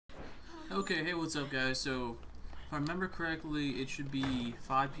Okay, hey, what's up, guys? So, if I remember correctly, it should be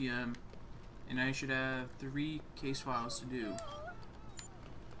 5 p.m. and I should have 3 case files to do.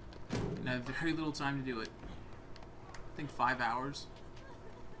 And I have very little time to do it. I think 5 hours.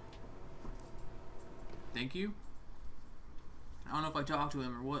 Thank you. I don't know if I talked to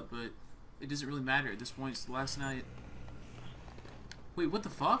him or what, but it doesn't really matter at this point. It's the last night. Wait, what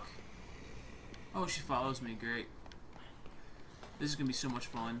the fuck? Oh, she follows me. Great. This is gonna be so much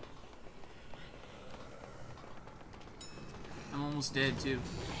fun. I'm almost dead, too.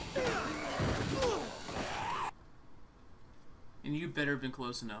 And you better have been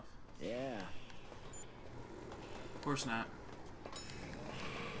close enough. Yeah. Of course not.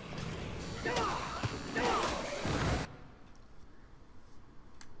 Okay,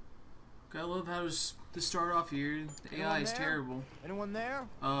 I love how to start off here. The AI is terrible. Anyone there?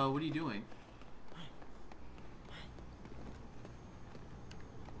 What are you doing?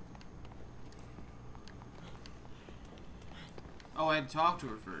 Oh, I had to talk to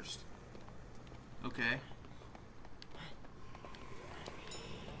her first. Okay.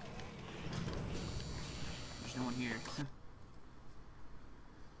 There's no one here.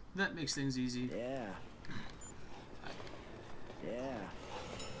 That makes things easy. Yeah. Yeah.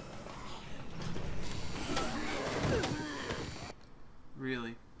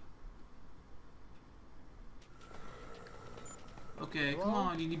 Really? Okay, Hello? come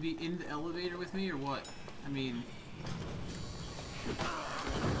on. You need to be in the elevator with me or what? I mean...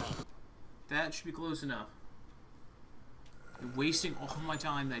 that should be close enough. You're wasting all my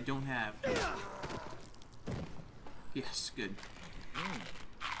time that I don't have. Yes, good. I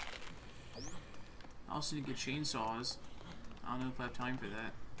also need to get chainsaws. I don't know if I have time for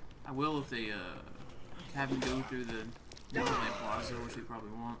that. I will if they have me go through the Northland Plaza, which they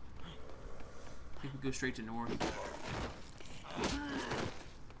probably won't. I think we go straight to North.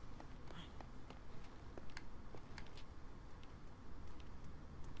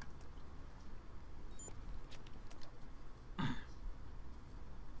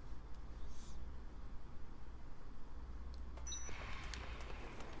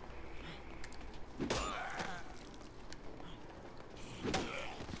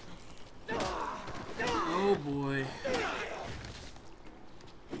 Oh boy.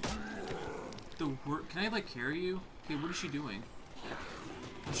 Can I like carry you? Okay, what is she doing?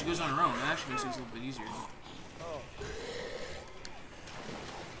 Oh, she goes on her own. That actually makes things a little bit easier.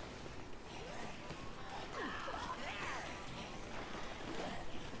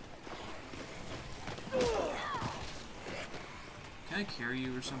 Can I carry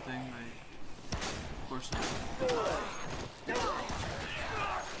you or something? Of course not.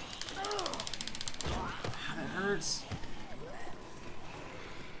 That hurts.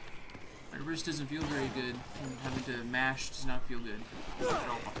 My wrist doesn't feel very good. And having to mash does not feel good at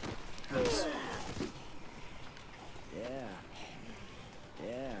all. It hurts. Yeah.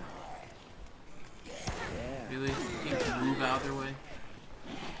 Yeah. Yeah. Really? You can't move out their way?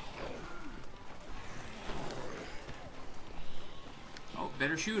 Oh,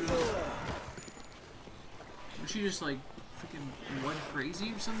 better shoot him. Was she just like freaking blood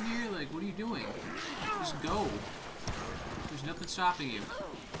crazy or something here? Like, what are you doing? Just go. There's nothing stopping you.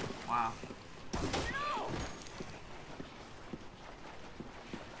 Wow.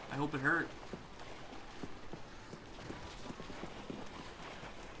 I hope it hurt.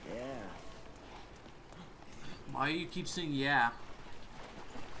 Yeah. Why do you keep saying yeah?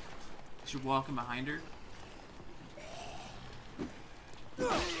 Because you're walking behind her?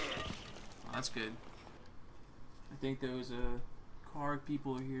 Oh, that's good. I think those car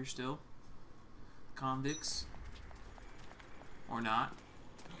people are here still. Convicts. Or not.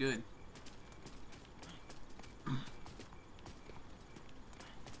 Good.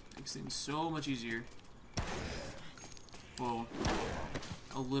 Makes things so much easier. Well,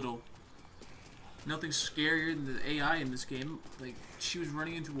 a little. Nothing scarier than the AI in this game. Like, she was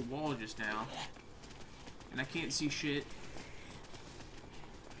running into a wall just now. And I can't see shit.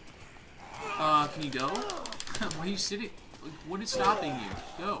 Can you go? Why are you sitting? Like, what is stopping you?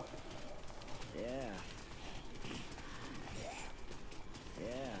 Go. Yeah.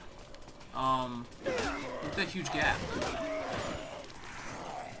 Yeah. Look at that huge gap.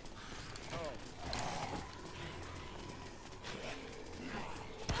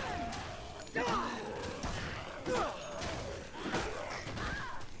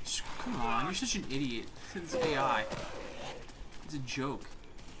 Come on, you're such an idiot. It's AI. It's a joke.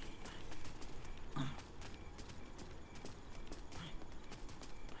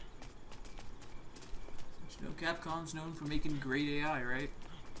 You know, Capcom's known for making great AI, right?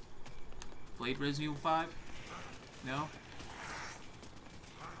 Played Resident Evil 5? No?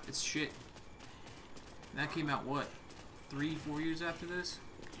 It's shit. That came out, what, 3-4 years after this?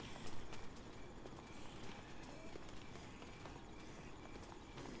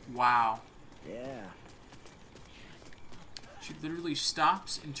 Wow. Yeah. She literally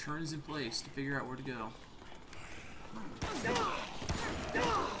stops and turns in place to figure out where to go. So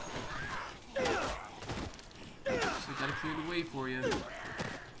I gotta clear the way for you.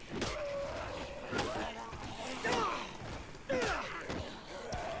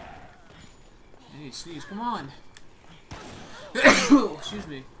 Hey, sneeze, come on. Excuse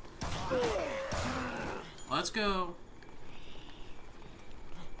me. Let's go.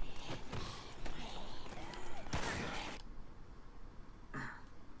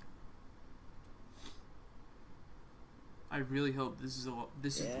 I really hope this is the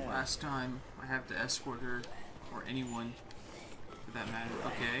last time I have to escort her, or anyone, for that matter.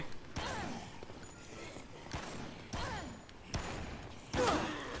 Okay.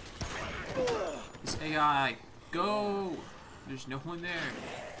 This AI, go! There's no one there.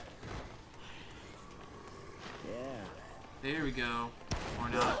 Yeah. There we go. Or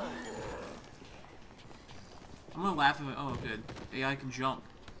not. I'm gonna laugh at it. Oh, good. AI can jump.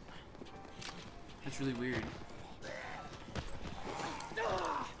 That's really weird.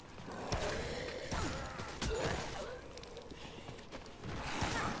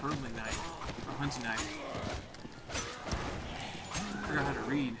 Hurtling knife. Or hunting knife. I forgot how to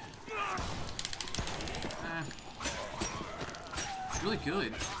read. It's really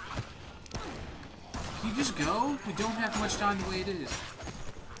good. Can you just go? We don't have much time the way it is.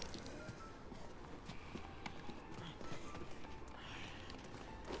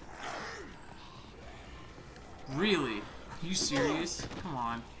 Really? Are you serious? Come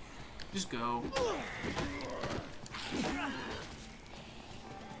on. Just go.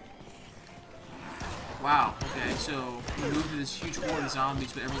 Wow, okay, so we moved to this huge horde of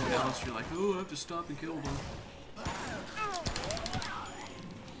zombies, but everyone else, you're like, oh, I have to stop and kill them.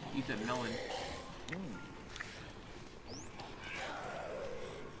 Eat that melon.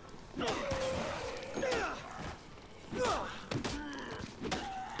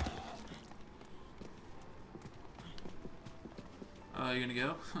 You gonna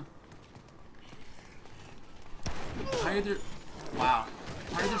go? Why are there... Wow.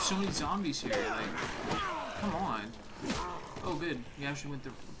 Why are there so many zombies here? Like, come on. Oh, good. We actually went to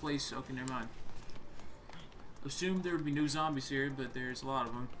the place. Okay, never mind. Assumed there would be no zombies here, but there's a lot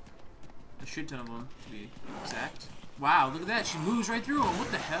of them. A shit ton of them, to be exact. Wow, look at that. She moves right through them.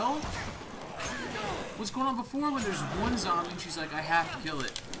 What the hell? What's going on before when there's one zombie and she's like, I have to kill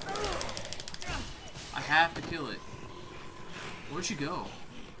it. I have to kill it. Where'd she go?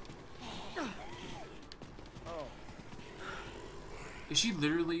 Is she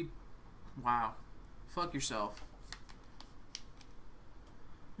literally... Wow. Fuck yourself.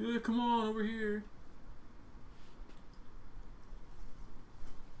 Yeah, come on, over here.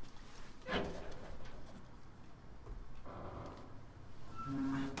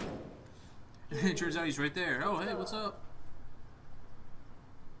 It turns out he's right there. Oh, hey, what's up?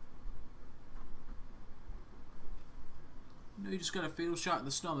 I know you just got a fatal shot in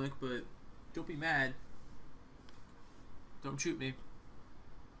the stomach, but don't be mad. Don't shoot me.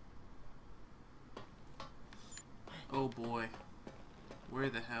 Oh boy. Where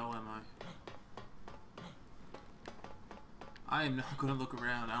the hell am I? I am not going to look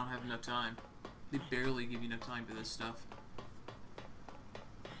around. I don't have enough time. They barely give you enough time for this stuff.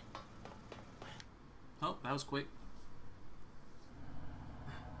 Oh, that was quick.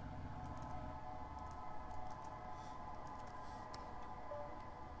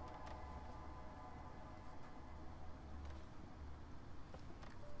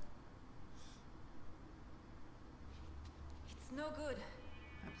 No good.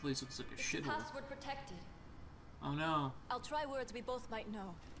 That place looks like a shithole. Password protected. Oh no. I'll try words we both might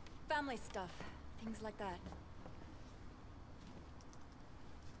know. Family stuff. Things like that.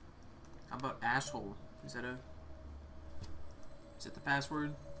 How about asshole? Is that the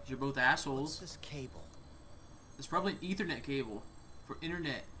password? You're both assholes. What's this cable? It's probably an Ethernet cable for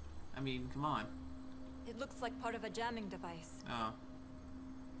internet. I mean, come on. It looks like part of a jamming device. Oh.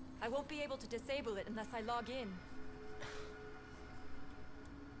 I won't be able to disable it unless I log in.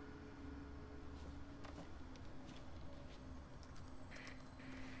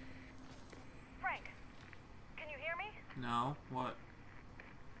 No? What?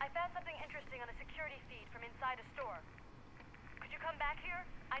 I found something interesting on a security feed from inside a store. Could you come back here?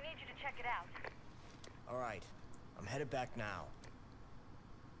 I need you to check it out. Alright. I'm headed back now.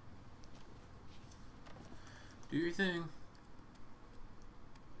 Do your thing.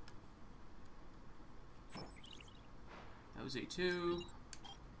 That was A2.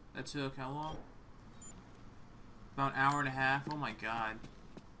 That took how long? About an hour and a half. Oh my god.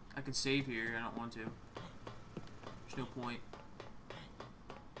 I can save here. I don't want to. There's no point.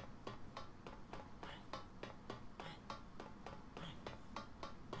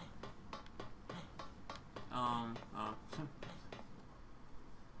 I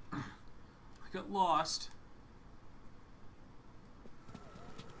got lost.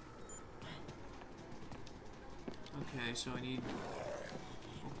 Okay, so I need...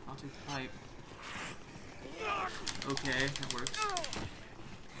 Oh, I'll take the pipe. Okay, that works.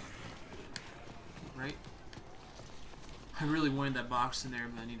 Right? I really wanted that box in there,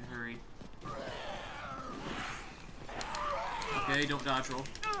 but I need to hurry. Okay, don't dodge roll.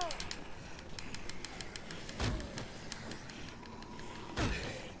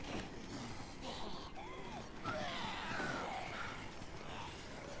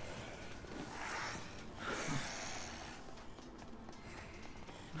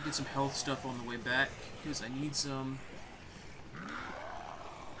 Get some health stuff on the way back, because I need some...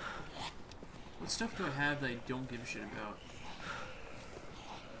 What stuff do I have that I don't give a shit about?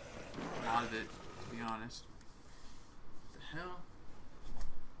 A lot of it, to be honest. What the hell?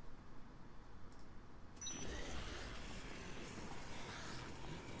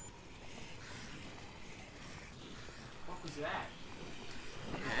 What was that?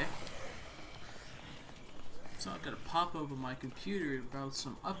 Okay. It's not gonna pop up on my computer about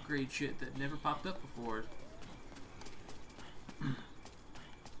some upgrade shit that never popped up before.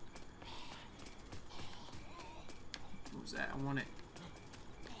 What was that? I want it.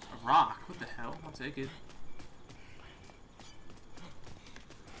 A rock? What the hell? I'll take it.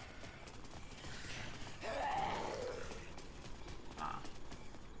 Ah.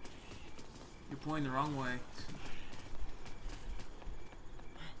 You're pointing the wrong way.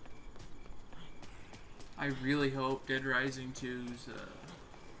 I really hope Dead Rising 2's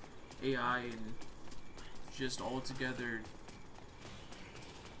AI and just altogether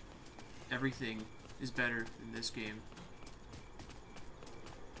everything is better in this game.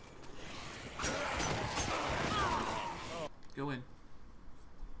 Go in.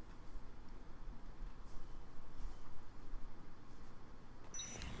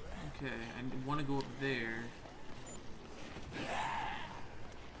 Okay, I want to go up there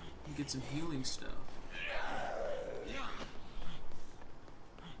and get some healing stuff.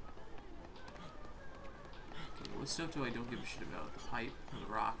 What stuff do I don't give a shit about? The pipe or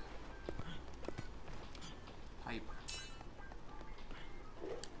the rock? Pipe.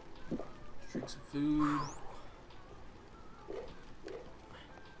 Drink some food.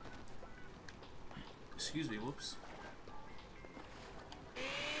 Excuse me, whoops.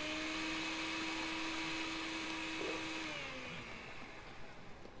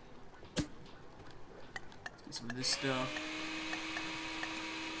 Let's get some of this stuff.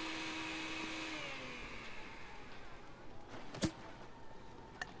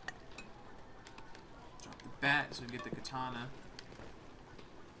 Bat so we can get the katana.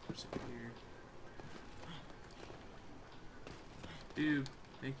 What's up here? Dude,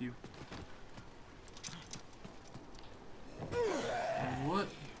 thank you. And what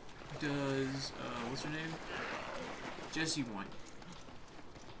does what's her name? Jessie want?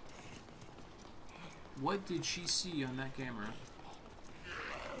 What did she see on that camera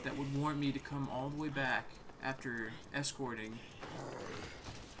that would warrant me to come all the way back after escorting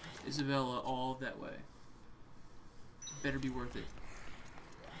Isabella all that way? Better be worth it.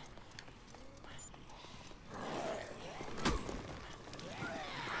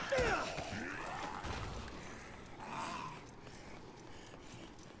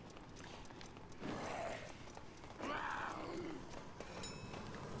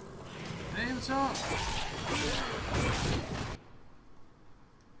 Hey, what's up?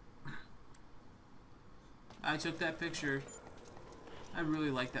 I took that picture. I really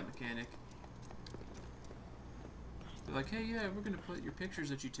like that mechanic. They're like, hey, yeah, we're gonna put your pictures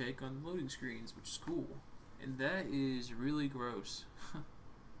that you take on loading screens, which is cool. And that is really gross. I'm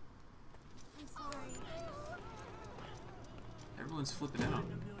sorry. Everyone's flipping out.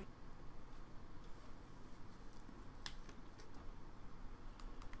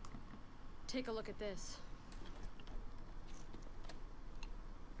 Take a look at this.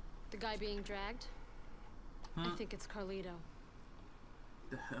 The guy being dragged? Huh? I think it's Carlito.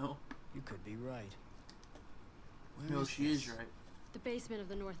 The hell? You could be right. No, she is right. The basement of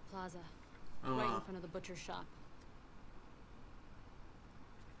the North Plaza. Oh, Right in front of the butcher shop.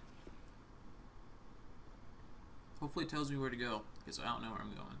 hopefully it tells me where to go, because I don't know where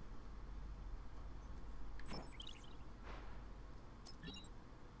I'm going.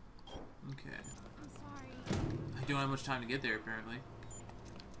 Okay. I'm sorry. I don't have much time to get there, apparently.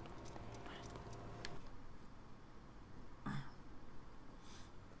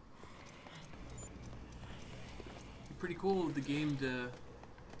 pretty cool of the game to...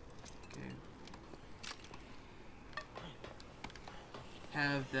 Okay.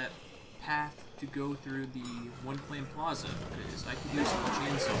 Have that path to go through the One Plane Plaza, because I could use some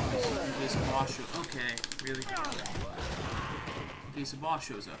chainsaws in case a boss shows... Okay, really? In case a boss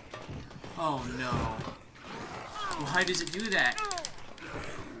shows up. Oh no. Why does it do that?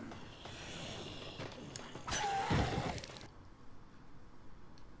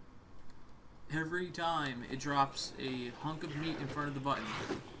 Every time it drops a hunk of meat in front of the button.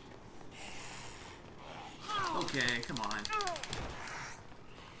 Okay, come on.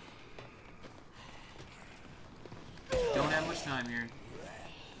 Don't have much time here.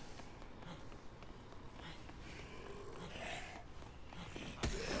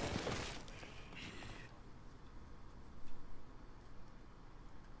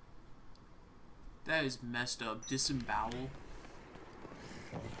 That is messed up. Disembowel.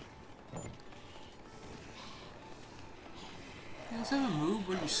 Let's have a move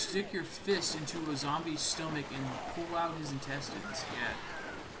where you stick your fist into a zombie's stomach and pull out his intestines. Yeah.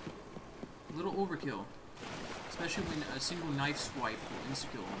 A little overkill. Especially when a single knife swipe will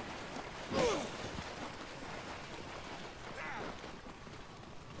insta-kill him.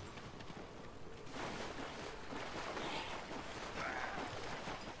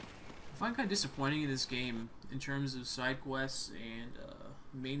 I find kind of disappointing in this game in terms of side quests and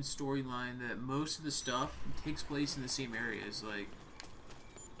main storyline that most of the stuff takes place in the same areas. Like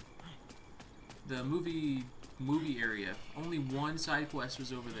the movie area, only one side quest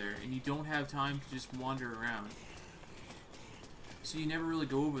was over there, and you don't have time to just wander around. So you never really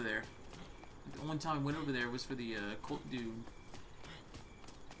go over there. The one time I went over there was for the cult dude.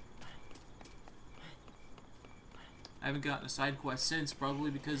 I haven't gotten a side quest since, probably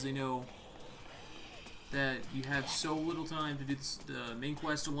because they know that you have so little time to do the main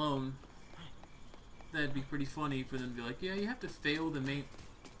quest alone. That'd be pretty funny for them to be like, yeah, you have to fail the main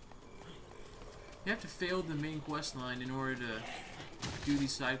quest line in order to do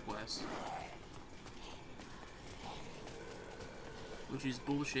these side quests. Which is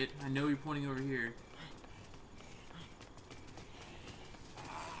bullshit. I know you're pointing over here.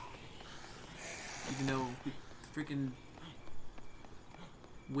 Even though the freaking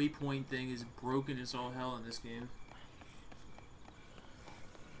waypoint thing is broken as all hell in this game.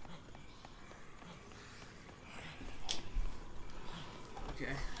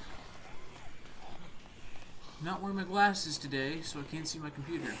 Okay. I'm not wearing my glasses today, so I can't see my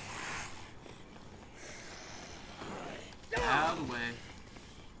computer. Out of the way.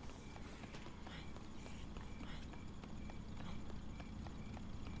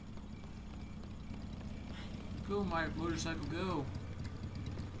 Go, my motorcycle, go.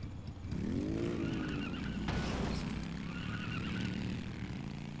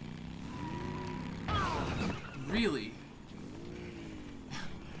 Really?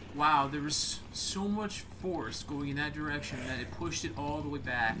 Wow, there was so much force going in that direction that it pushed it all the way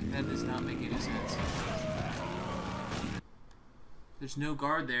back. That does not make any sense. There's no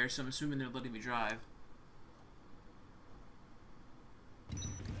guard there, so I'm assuming they're letting me drive.